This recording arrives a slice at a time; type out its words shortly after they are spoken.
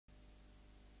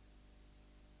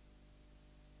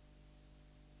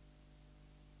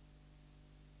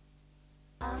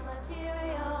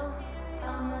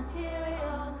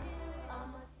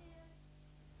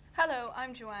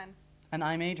I'm Joanne. And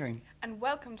I'm Adrian. And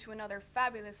welcome to another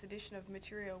fabulous edition of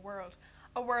Material World,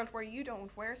 a world where you don't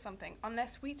wear something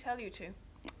unless we tell you to.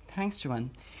 Thanks,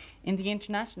 Joanne. In the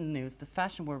international news, the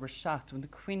fashion world was shocked when the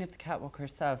queen of the catwalk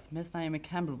herself, Miss Naomi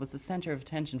Campbell, was the centre of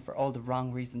attention for all the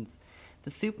wrong reasons.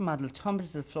 The supermodel tumbled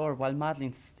to the floor while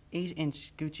modelling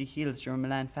 8-inch Gucci heels during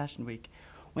Milan Fashion Week.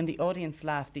 When the audience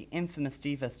laughed, the infamous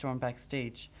diva stormed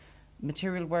backstage.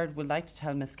 Material World would like to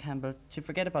tell Miss Campbell to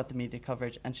forget about the media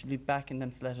coverage and she'll be back in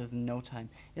them stilettos in no time.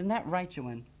 Isn't that right,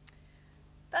 Joanne?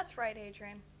 That's right,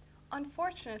 Adrian.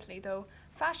 Unfortunately, though,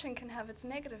 fashion can have its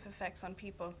negative effects on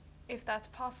people, if that's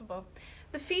possible.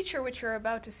 The feature which you're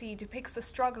about to see depicts the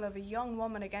struggle of a young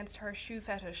woman against her shoe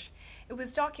fetish. It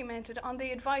was documented on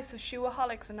the advice of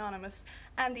Shoeaholics Anonymous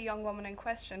and the young woman in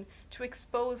question to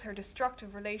expose her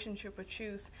destructive relationship with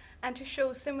shoes and to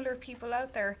show similar people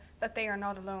out there that they are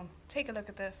not alone. Take a look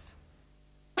at this.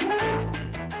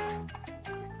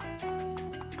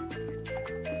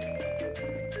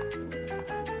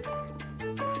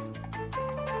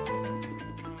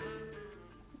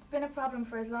 It's been a problem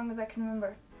for as long as I can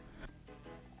remember.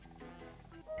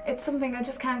 It's something I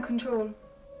just can't control.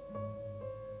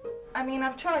 I mean,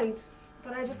 I've tried,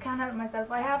 but I just can't help myself.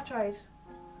 I have tried.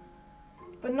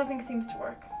 But nothing seems to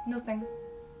work. Nothing.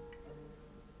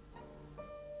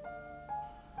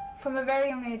 From a very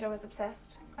young age I was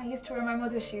obsessed. I used to wear my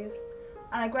mother's shoes,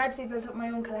 and I gradually built up my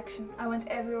own collection. I went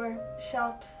everywhere,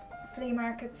 shops, flea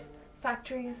markets,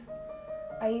 factories.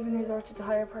 I even resorted to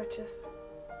hire purchase.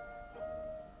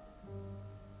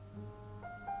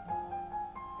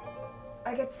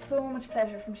 I get so much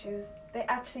pleasure from shoes. They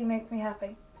actually make me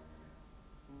happy.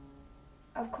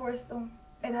 Of course, though,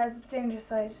 it has its dangerous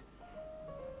side.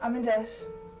 I'm in debt.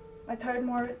 My third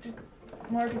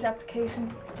mortgage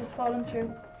application has just fallen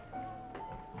through.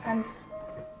 And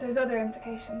there's other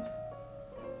implications.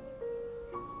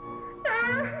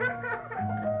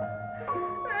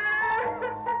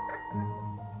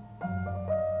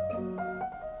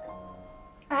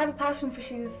 I have a passion for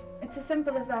shoes. It's as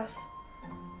simple as that.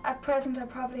 At present I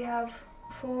probably have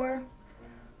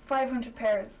 500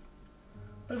 pairs.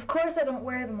 But of course I don't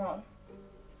wear them all.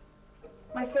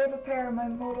 My favourite pair are my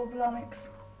Moto Blahniks.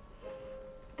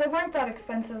 They weren't that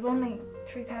expensive, only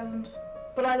 3,000,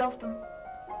 but I love them.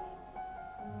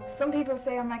 Some people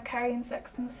say I'm like Carrie in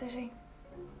Sex and the City,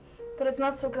 but it's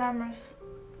not so glamorous.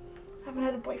 I haven't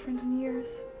had a boyfriend in years.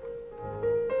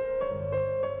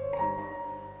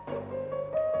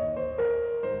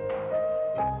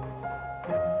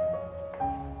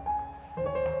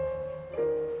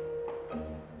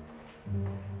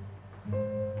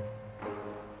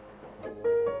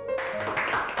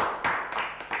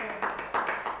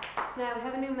 Now we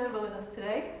have a new member with us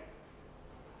today.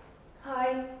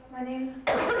 Hi, my name's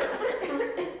and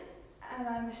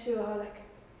I'm a shoeaholic.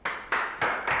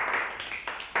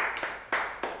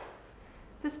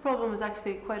 This problem is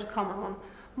actually quite a common one,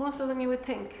 more so than you would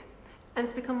think, and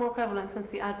it's become more prevalent since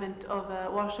the advent of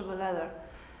washable leather.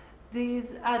 These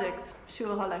addicts,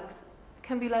 shoeaholics,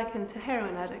 can be likened to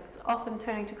heroin addicts, often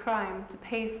turning to crime to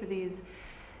pay for these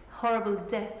horrible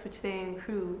debts which they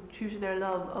accrue due to their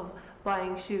love of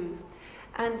buying shoes.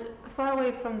 And far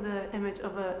away from the image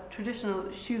of a traditional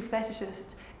shoe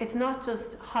fetishist, it's not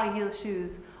just high heel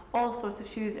shoes. All sorts of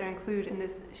shoes are included in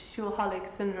this shoeaholic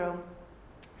syndrome.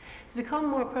 It's become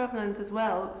more prevalent as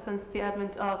well since the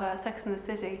advent of Sex and the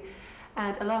City,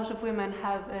 and a lot of women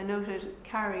have noted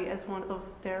Carrie as one of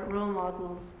their role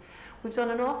models. We've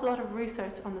done an awful lot of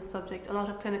research on the subject, a lot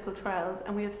of clinical trials,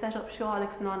 and we have set up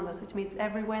Shoeaholics Anonymous, which meets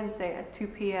every Wednesday at 2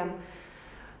 p.m.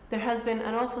 There has been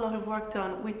an awful lot of work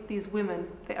done with these women.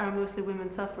 They are mostly women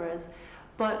sufferers,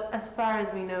 but as far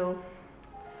as we know,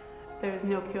 there is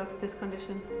no cure for this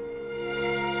condition.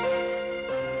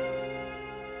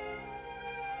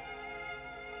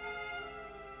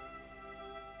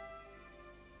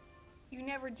 You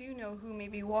never do know who may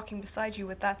be walking beside you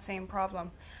with that same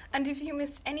problem. And if you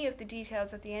missed any of the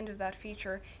details at the end of that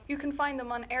feature, you can find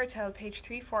them on Airtel page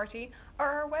 340 or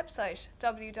our website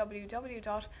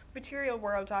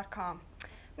www.materialworld.com.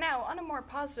 Now, on a more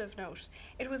positive note,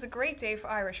 it was a great day for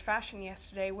Irish fashion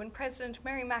yesterday when President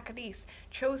Mary McAleese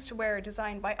chose to wear a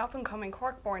design by up-and-coming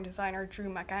Cork-born designer Drew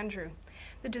McAndrew.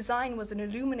 The design was an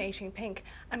illuminating pink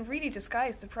and really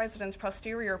disguised the President's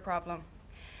posterior problem.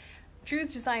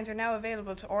 Drew's designs are now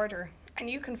available to order, and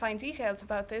you can find details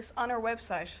about this on our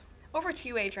website. Over to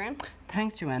you, Adrian.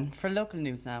 Thanks, Joanne. For local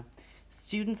news now.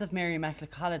 Students of Mary Immaculate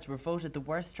College were voted the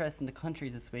worst dress in the country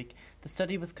this week. The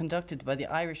study was conducted by the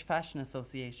Irish Fashion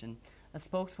Association. A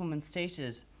spokeswoman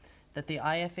stated that the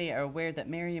IFA are aware that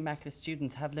Mary Immaculate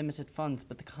students have limited funds,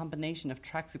 but the combination of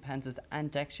tracksuit pants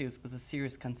and deck shoes was a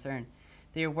serious concern.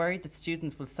 They are worried that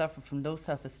students will suffer from low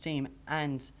self-esteem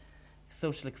and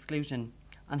social exclusion.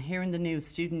 On hearing the news,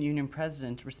 Student Union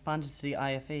President responded to the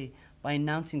IFA by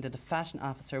announcing that a fashion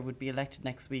officer would be elected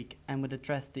next week and would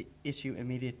address the issue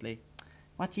immediately.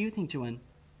 What do you think, Joanne?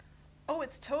 Oh,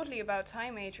 it's totally about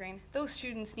time, Adrian. Those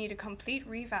students need a complete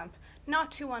revamp,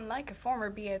 not too unlike a former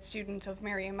B.Ed student of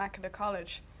Mary Immaculate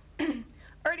College.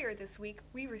 Earlier this week,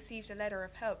 we received a letter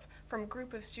of help from a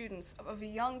group of students of a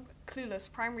young,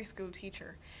 clueless primary school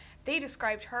teacher. They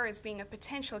described her as being a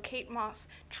potential Kate Moss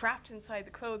trapped inside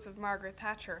the clothes of Margaret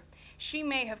Thatcher. She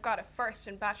may have got a first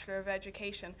in Bachelor of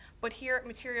Education, but here at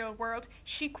Material World,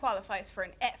 she qualifies for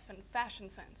an F in fashion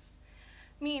sense.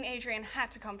 Me and Adrian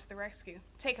had to come to the rescue.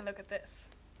 Take a look at this.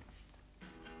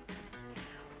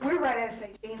 We're right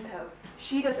outside Jane's house.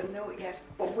 She doesn't know it yet,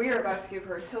 but we're about to give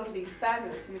her a totally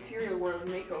fabulous Material World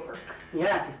makeover.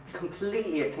 Yeah, she's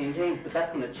completely a clean Jane, but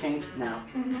that's going to change now.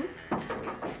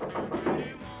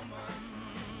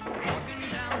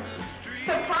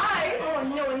 Surprise!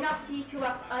 Oh no, not G2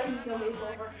 up. I need no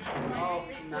makeover. Oh,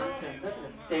 nonsense. Look at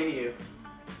the state of you.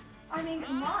 I mean,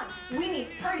 come on. We need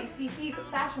 30 cc's of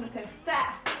fashion sense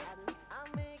stat.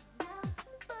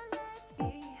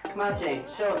 Come on, Jane,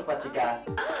 show us what you got.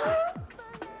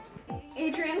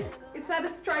 Adrian, is that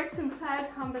a stripes and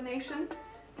plaid combination?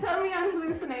 Tell me I'm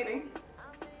hallucinating.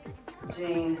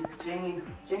 Jane.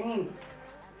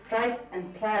 Stripes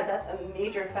and plaid, that's a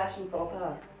major fashion faux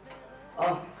pas.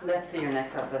 Oh, let's see your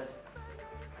next outfit.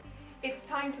 It's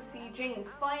time to see Jane's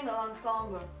final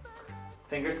ensemble.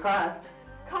 Fingers crossed.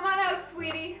 Come on out,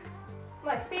 sweetie.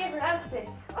 My favorite outfit.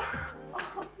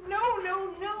 Oh,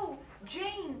 no.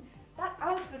 Jane, that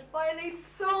outfit violates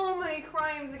so many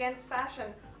crimes against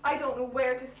fashion. I don't know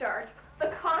where to start.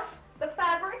 The cut, the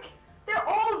fabric, they're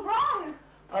all wrong.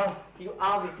 Oh, you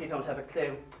obviously don't have a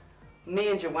clue. Me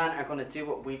and Joanne are going to do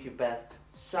what we do best.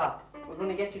 Shop. We're going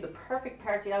to get you the perfect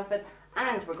party outfit,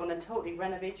 and we're going to totally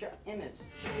renovate your image.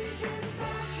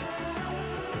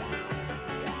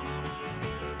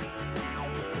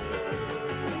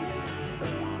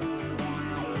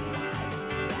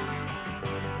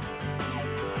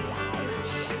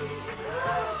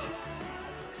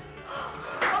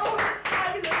 Oh, it's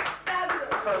fabulous.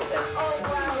 Perfect. Oh,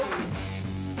 wow.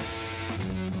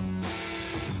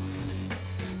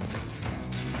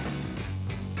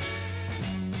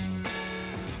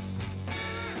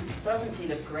 Doesn't he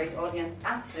look great, audience?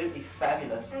 Absolutely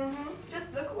fabulous. Just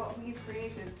look at what we've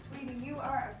created. Sweetie, you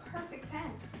are a perfect 10.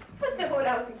 Put the whole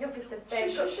outfit, you're just a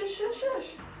fish. Shush.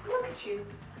 Look at you.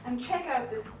 And check out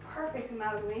this perfect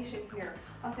amalgamation here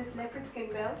of this leopard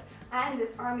skin belt and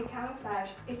this army camouflage.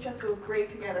 It just goes great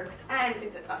together. And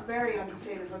it's a very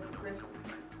understated look for Christmas.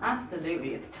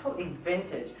 Absolutely. It's totally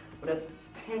vintage with a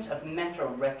pinch of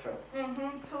metro retro.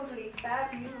 Totally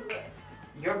fabulous.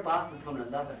 Your boss is going to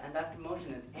love it, and that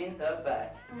promotion is in the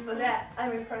bag. But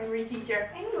I'm a primary teacher.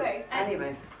 Anyway,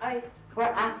 We're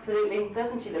absolutely,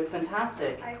 doesn't she look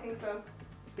fantastic? I think so.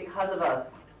 Because of us.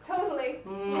 Totally.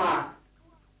 Mwah.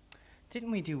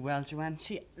 Didn't we do well, Joanne?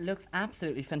 She looks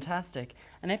absolutely fantastic.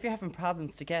 And if you're having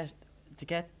problems to get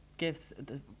gifts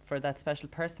for that special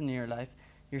person in your life,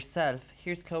 yourself,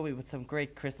 here's Chloe with some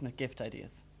great Christmas gift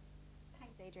ideas.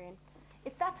 Thanks, Adrian.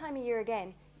 It's that time of year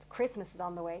again. Christmas is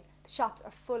on the way. The shops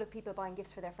are full of people buying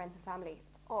gifts for their friends and family.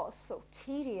 Oh, so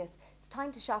tedious. It's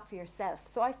time to shop for yourself.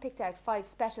 So I've picked out 5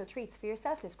 special treats for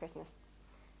yourself this Christmas.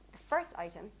 The first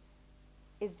item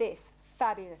is this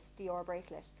fabulous Dior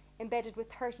bracelet, embedded with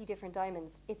 30 different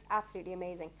diamonds. It's absolutely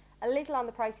amazing. A little on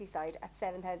the pricey side at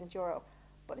 €7,000,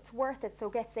 but it's worth it, so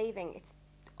get saving. It's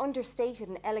understated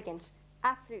and elegant,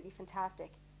 absolutely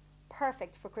fantastic.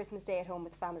 Perfect for Christmas Day at home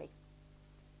with family.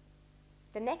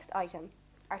 The next item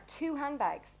are 2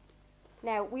 handbags.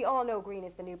 Now, we all know green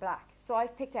is the new black, so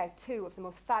I've picked out 2 of the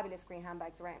most fabulous green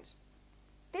handbags around.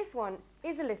 This one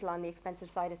is a little on the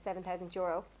expensive side at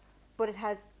 €7,000, but it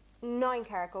has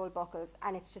 9-carat gold buckles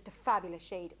and it's just a fabulous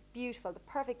shade. Beautiful, the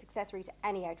perfect accessory to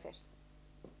any outfit.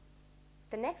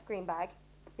 The next green bag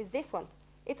is this one.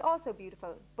 It's also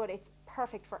beautiful, but it's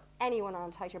perfect for anyone on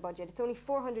a tighter budget. It's only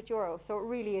 €400, so it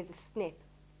really is a snip.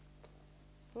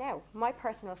 Now, my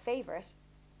personal favourite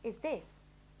is this.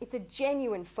 It's a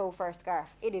genuine faux fur scarf.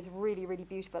 It is really, really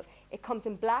beautiful. It comes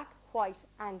in black, white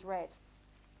and red.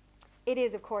 It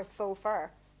is, of course, faux fur,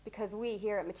 because we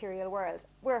here at Material World,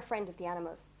 we're a friend of the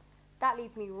animals. That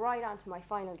leads me right on to my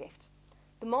final gift.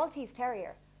 The Maltese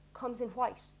Terrier comes in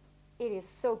white. It is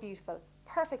so beautiful.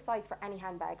 Perfect size for any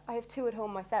handbag. I have 2 at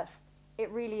home myself.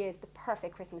 It really is the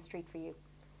perfect Christmas treat for you.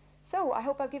 So I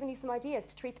hope I've given you some ideas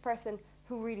to treat the person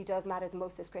who really does matter the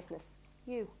most this Christmas.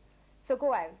 You. So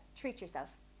go out, treat yourself.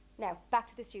 Now, back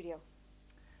to the studio.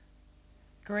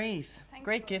 Great. Thanks,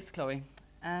 Great Chloe. gifts, Chloe.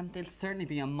 They'll certainly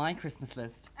be on my Christmas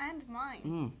list. And mine.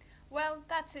 Mm. Well,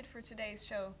 that's it for today's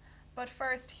show. But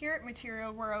first, here at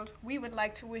Material World, we would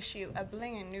like to wish you a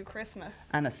blingin' new Christmas.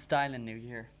 And a styling new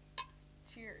year.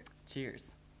 Cheers. Cheers.